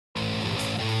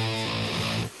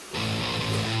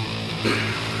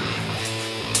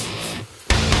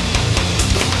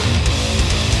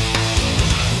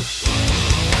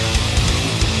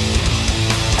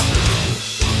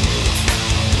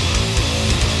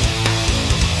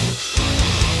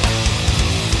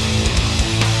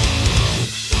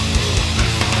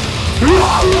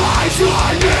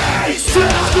on me, sit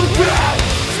on the bed,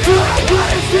 feeling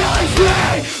good and feeling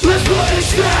free. Let's put it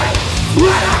straight. When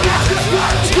I'm at the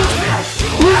front of judgment,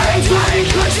 wearing tiny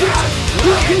cushions,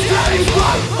 looking down in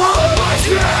front all of my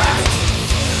strength.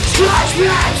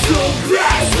 Judgmental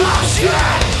piece of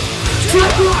shit.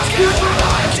 Trip lost, get my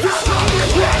life, just on the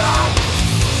winner.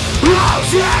 I'll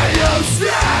tell you,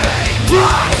 stay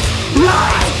right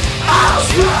out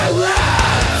your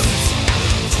lips.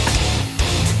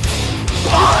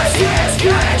 All I see is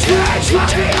getting changed,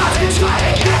 watching us is trying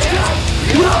to catch up.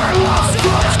 You're lost,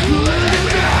 cause cooler than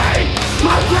me.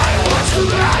 My brain wants to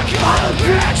back on a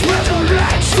bitch with a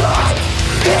red shot.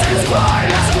 It's as hard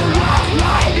as the rock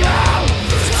right now.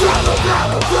 From the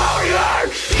warrior,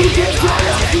 he gets trying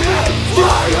to take me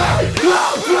fire,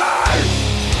 open.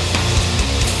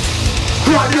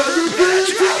 Another bitch,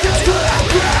 just to that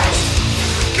bitch.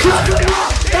 Coming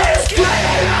up is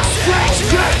getting us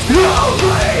fixed.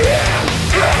 Nobody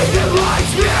here is the right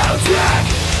music.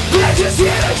 They just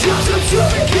hear the drums of two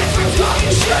and kids from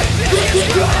talking shit. This is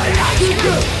good and acting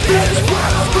good. This is where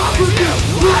I'm from with you.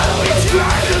 Why don't you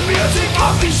turn the music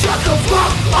off and shut the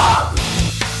fuck up?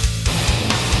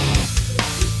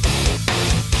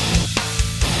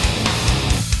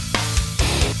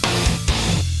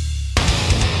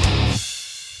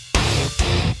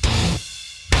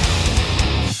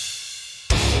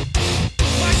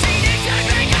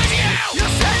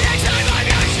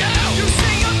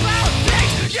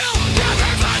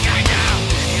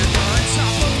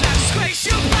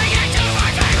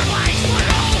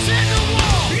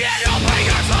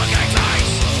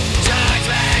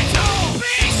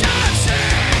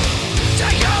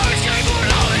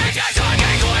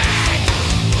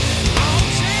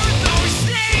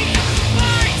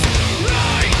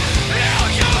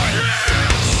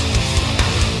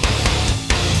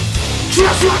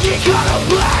 Just like he got a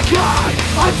black eye,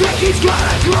 I think he's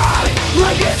gonna cry.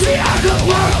 Like it's the end of the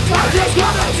world, I think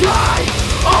gonna die.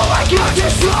 Oh my god, you're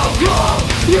so cool.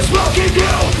 You're smoking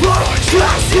Newport.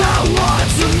 Just still want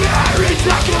to marry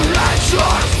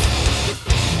decoration.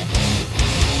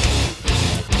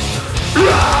 I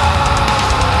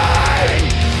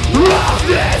love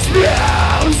this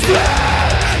music.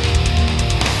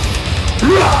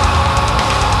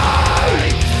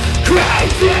 I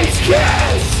crave these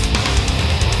kids.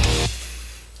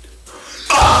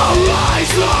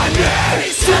 Eyes on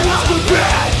me, sit on the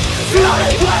bed,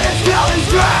 feeling good and feeling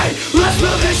free. Let's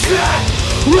move this shit.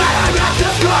 When I'm at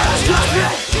the front of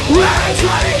judgment, wearing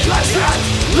tiny cushions,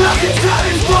 looking down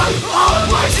in front all of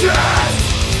my shit.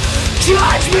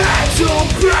 Judgmental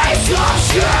piece of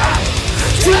shit.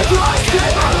 Take life,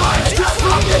 take my life, just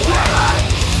from the women.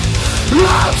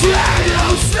 How can you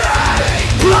stay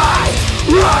right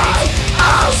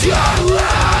out your